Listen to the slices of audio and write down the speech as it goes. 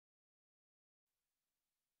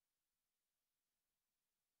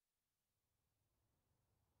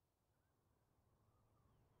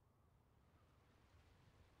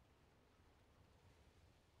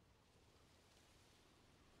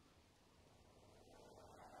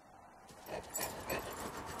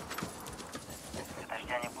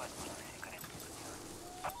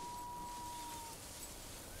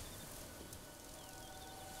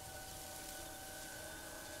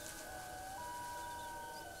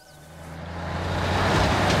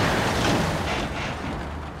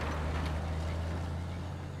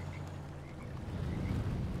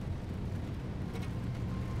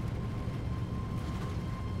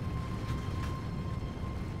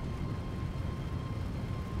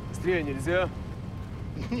Быстрее нельзя?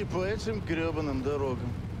 Не по этим гребаным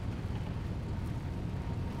дорогам.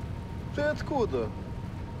 Ты откуда?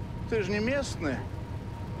 Ты же не местный.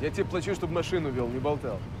 Я тебе плачу, чтобы машину вел, не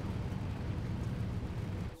болтал.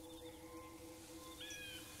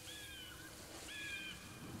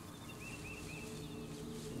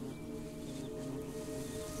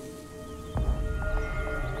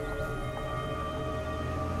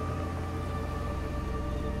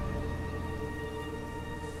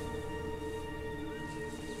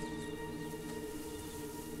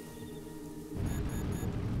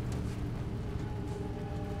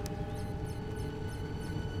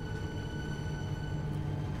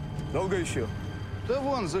 Долго еще? Да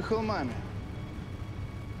вон, за холмами.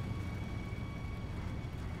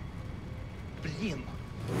 Блин.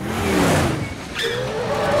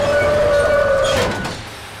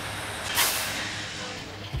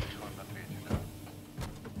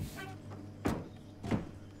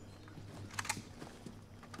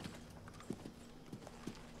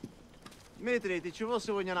 Дмитрий, ты чего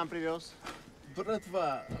сегодня нам привез?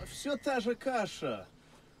 Братва, все та же каша.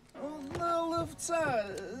 На ловца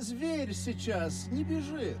зверь сейчас не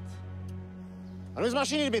бежит. А ну из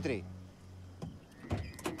машины, Дмитрий!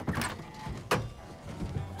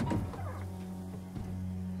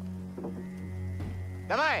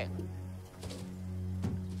 Давай!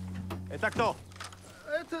 Это кто?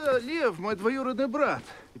 Это Лев, мой двоюродный брат.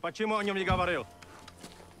 И почему о нем не говорил?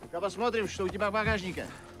 Ну-ка посмотрим, что у тебя в багажнике.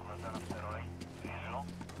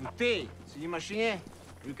 Ты, сиди в машине,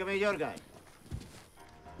 руками дергай.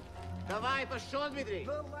 Давай, пошел, Дмитрий!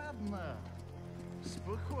 Да ладно.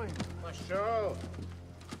 Спокойно. Пошел!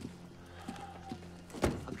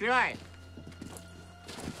 Открывай!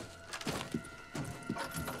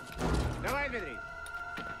 Давай, Дмитрий!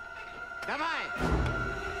 Давай!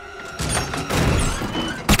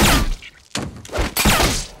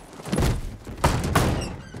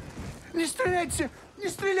 Не стреляйте! Не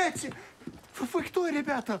стреляйте! Вы кто,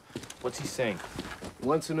 ребята? What's he saying? He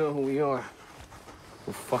wants to know who we are.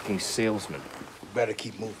 We're fucking salesmen. Better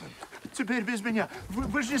keep moving. Теперь без меня.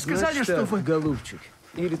 Вы же не сказали, что вы... голубчик,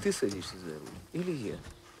 или ты садишься за руль, или я.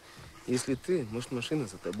 Если ты, может, машина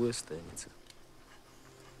за тобой останется.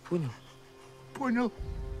 Понял? Понял.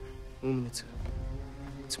 Умница.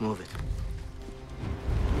 Let's move it.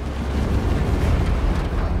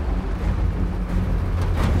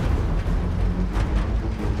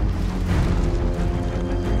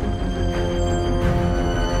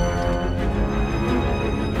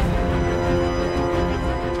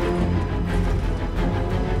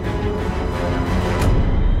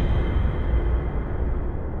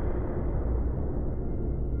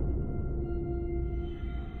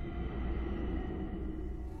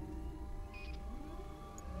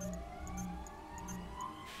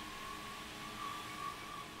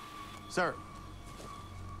 Sir.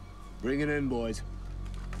 Bring it in, boys.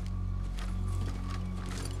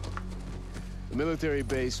 The military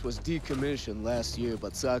base was decommissioned last year,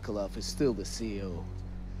 but Sokolov is still the CEO.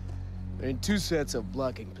 They're in two sets of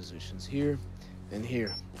blocking positions, here and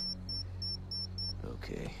here.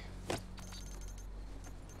 Okay.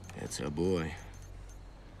 That's our boy.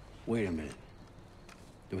 Wait a minute.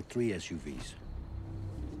 There were 3 SUVs.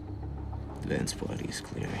 Advance party is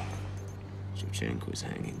clearing. Shevchenko's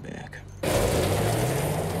hanging back.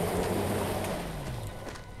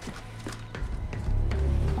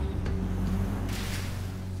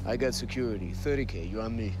 I got security. 30K, you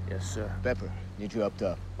on me? Yes, sir. Pepper, need you up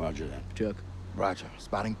top. Roger that. Chuck. Roger.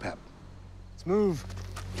 Spotting Pep. Let's move.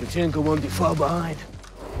 Shevchenko won't be far behind.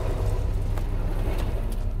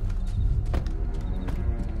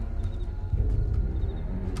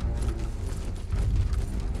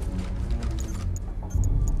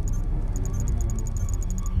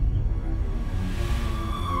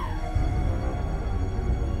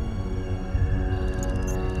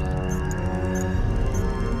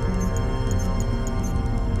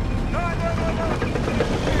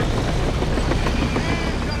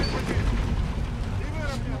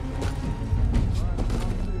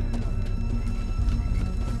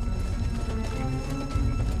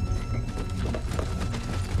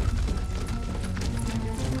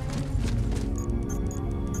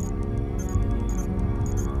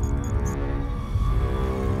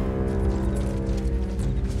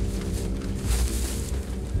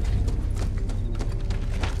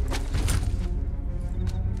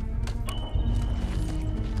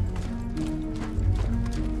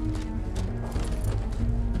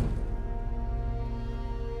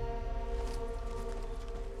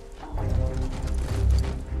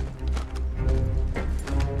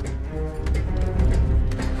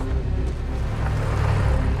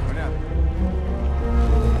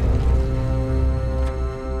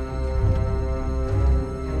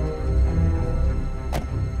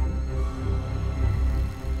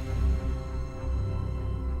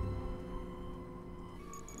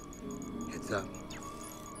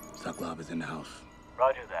 Sokolov is in the house.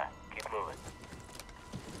 Roger that. Keep moving.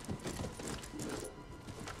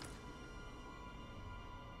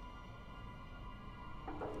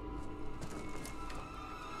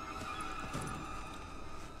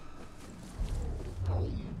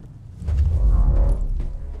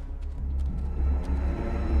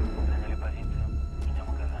 Заняли позицию. Ждем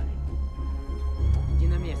указаний. Иди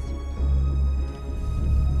на месте.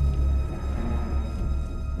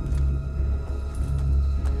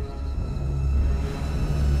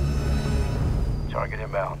 Target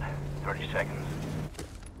inbound. 30 seconds.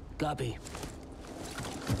 Copy.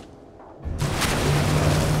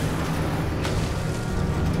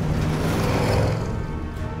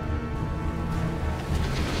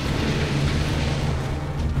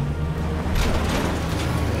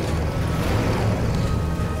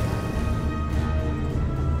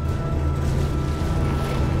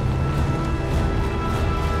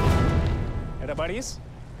 Это Борис?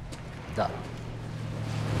 Да.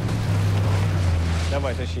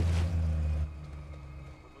 Давай, тащи.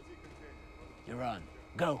 You're on.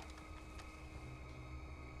 Go.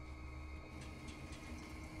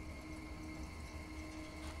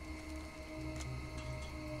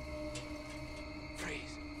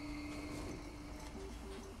 Freeze.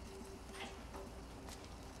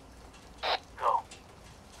 Go.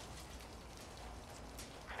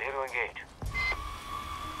 Clear to engage.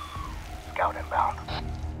 Scout inbound.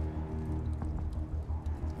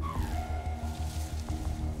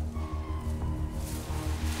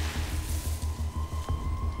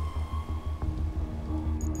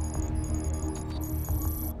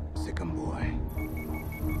 Sick'em boy.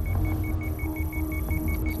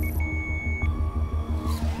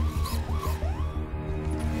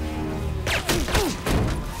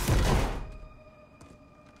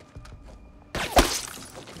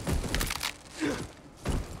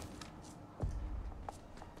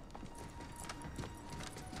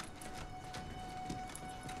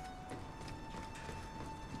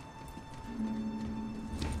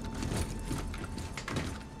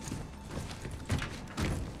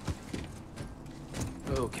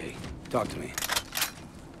 Okay, talk to me.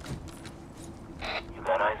 You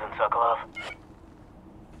got eyes on Sokolov?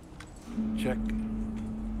 Check.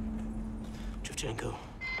 Shevchenko.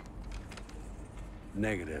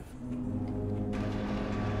 Negative.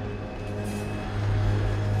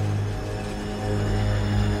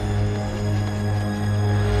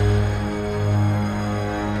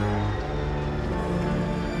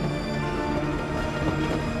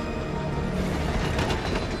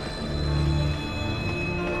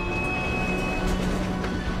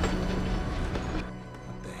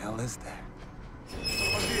 What the hell is that?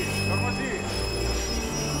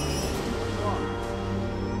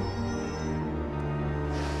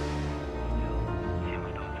 Всем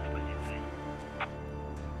готовиться с позиции.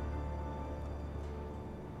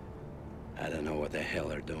 I don't know what the hell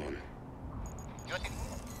they're doing.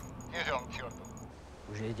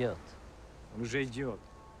 Уже идет. Уже идет.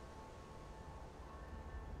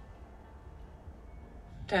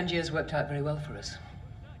 Tangier's worked out very well for us.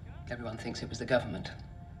 Everyone thinks it was the government.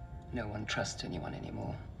 No one trusts anyone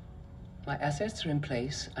anymore. My assets are in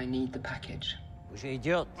place. I need the package. Уже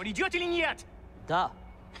идет. Он идет или нет? Да.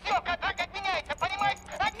 Все, контракт отменяется, понимаешь?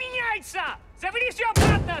 Отменяется! Забери все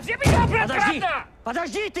обратно! Забери обратно! Подожди!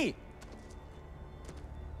 Подожди ты!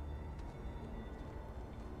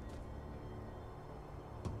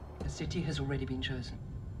 The city has already been chosen.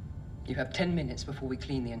 You have 10 minutes before we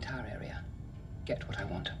clean the entire area. Get what I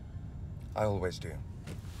want. I always do.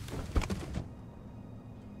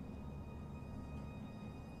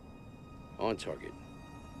 On target.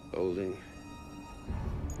 Holding.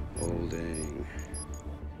 Holding.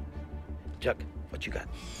 Chuck, what you got?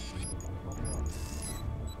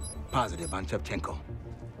 Positive on Shevchenko.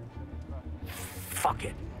 Fuck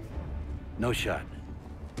it. No shot.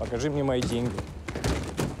 Покажи мне мои деньги.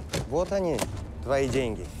 Вот они, твои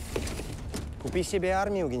деньги. Купи себе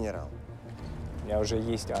армию, генерал. У меня уже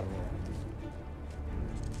есть армия.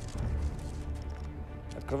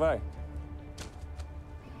 Открывай.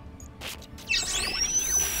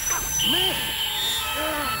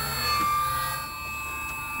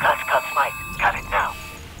 Cut, Smite. Got it now.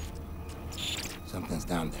 Something's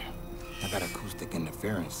down there. I got acoustic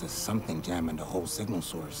interference. There's something jamming the whole signal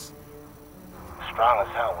source. Strong as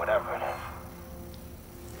hell, whatever it is.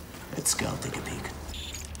 Let's go take a peek.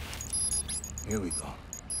 Here we go.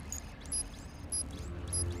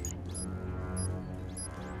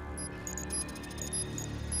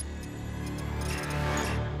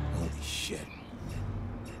 Holy shit.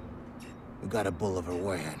 We got a bull of a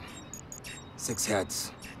warhead. 6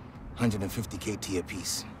 heads, 150 KT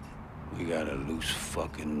apiece. We got a loose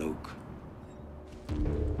fucking nuke.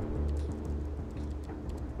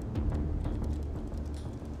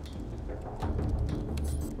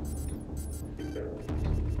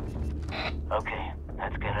 Okay,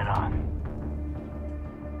 let's get it on.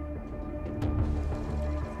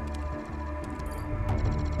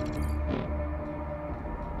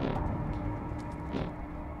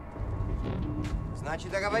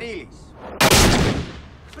 Значит, договорились.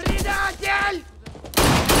 Предатель!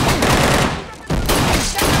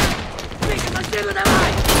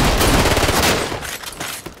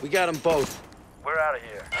 We got them both. We're out of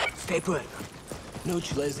here. Stay put.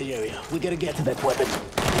 Neutralize the area. We gotta get to that weapon.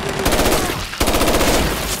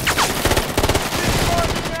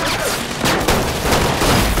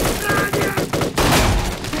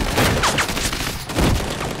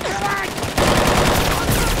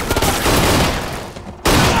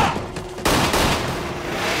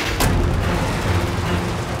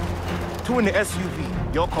 Two in the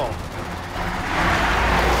SUV. Your call.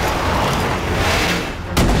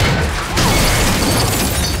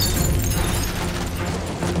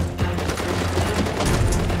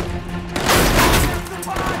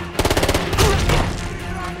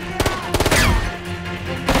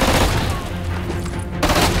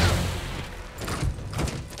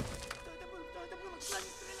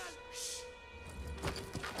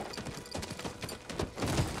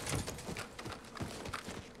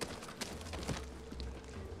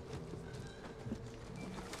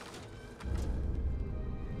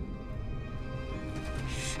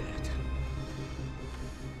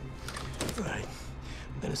 Right.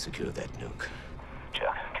 I'm gonna secure that nuke.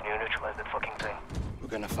 Chuck, can you neutralize that fucking thing? We're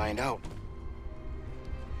gonna find out.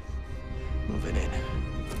 Moving in.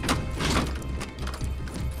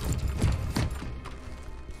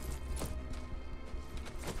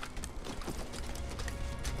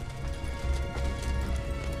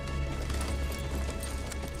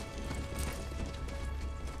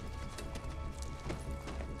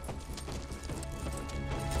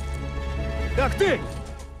 Так ты!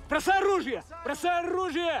 Бросай оружие! Бросай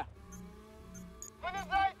оружие!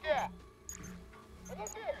 Вылезайте!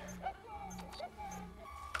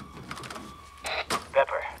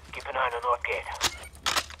 Pepper, keep an eye on the north gate.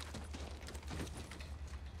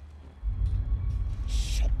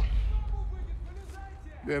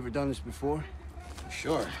 You ever done this before?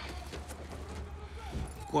 Sure.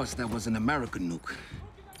 Of course, that was an American nuke.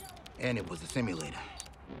 And it was a simulator.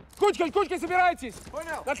 Кучкой, кучкой собирайтесь!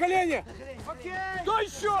 Понял. На колени! Окей! Кто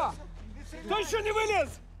еще? Кто еще не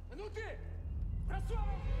вылез? Ну ты!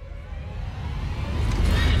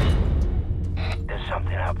 There's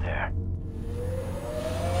something up there.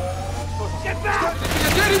 Get back!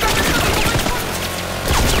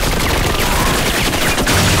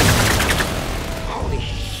 Holy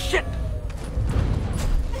shit!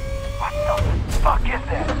 What the fuck is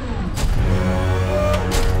that?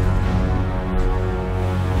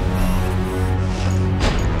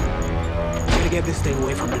 Gotta get this thing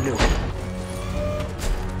away from the nuke.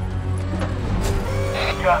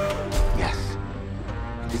 Chuck, Yes.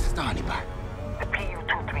 This is the honeypot. the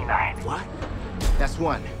PU-239. What? That's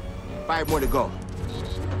one. 5 more to go.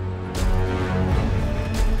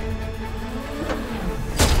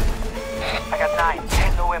 I got 9,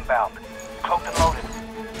 10 no inbound. Cloaked and loaded.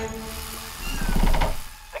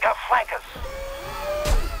 They got flankers.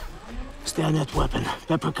 Stay on that weapon.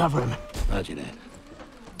 Pepper, cover him. Roger that.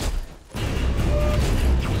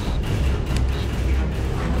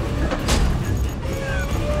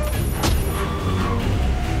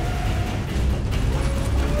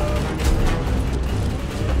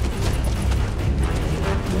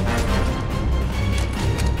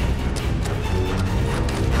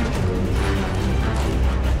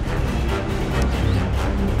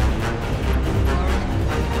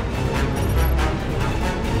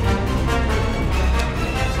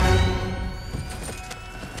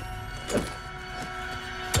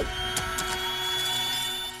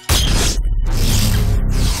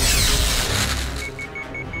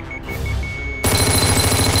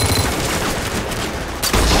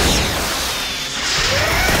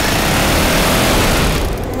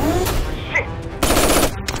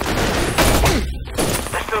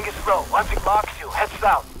 Once it marks you, head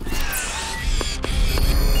south.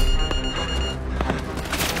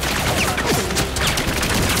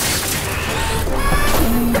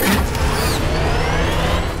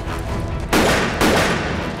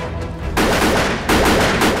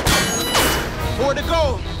 More to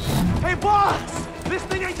go. Hey, boss! This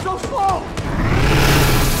thing ain't so slow!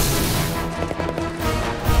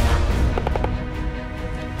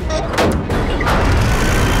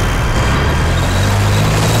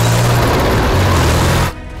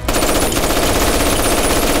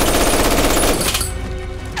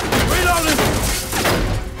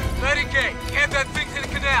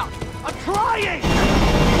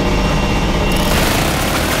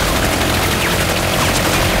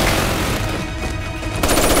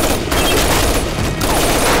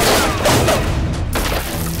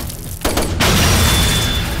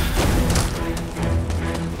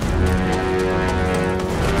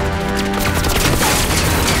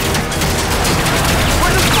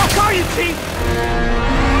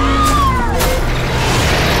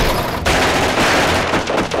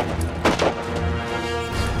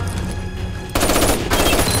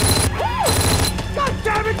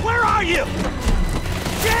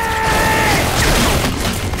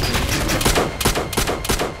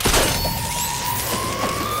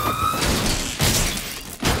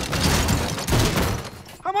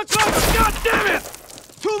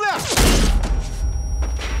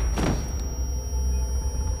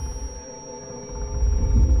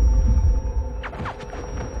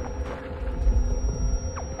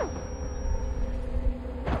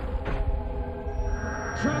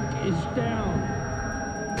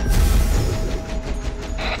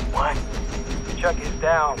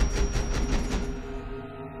 down.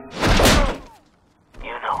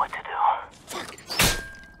 You know what to do.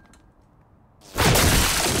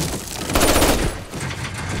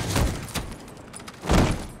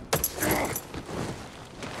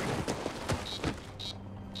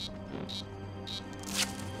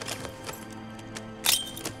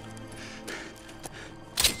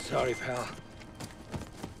 Sorry, pal.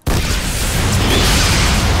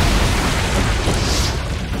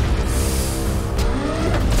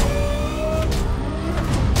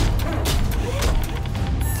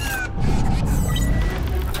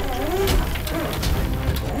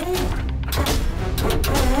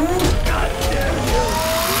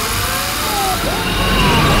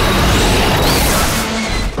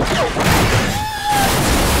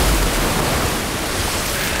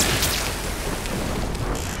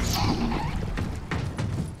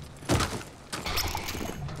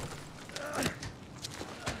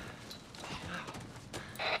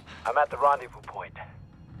 I'm at the rendezvous point.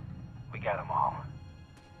 We got them all.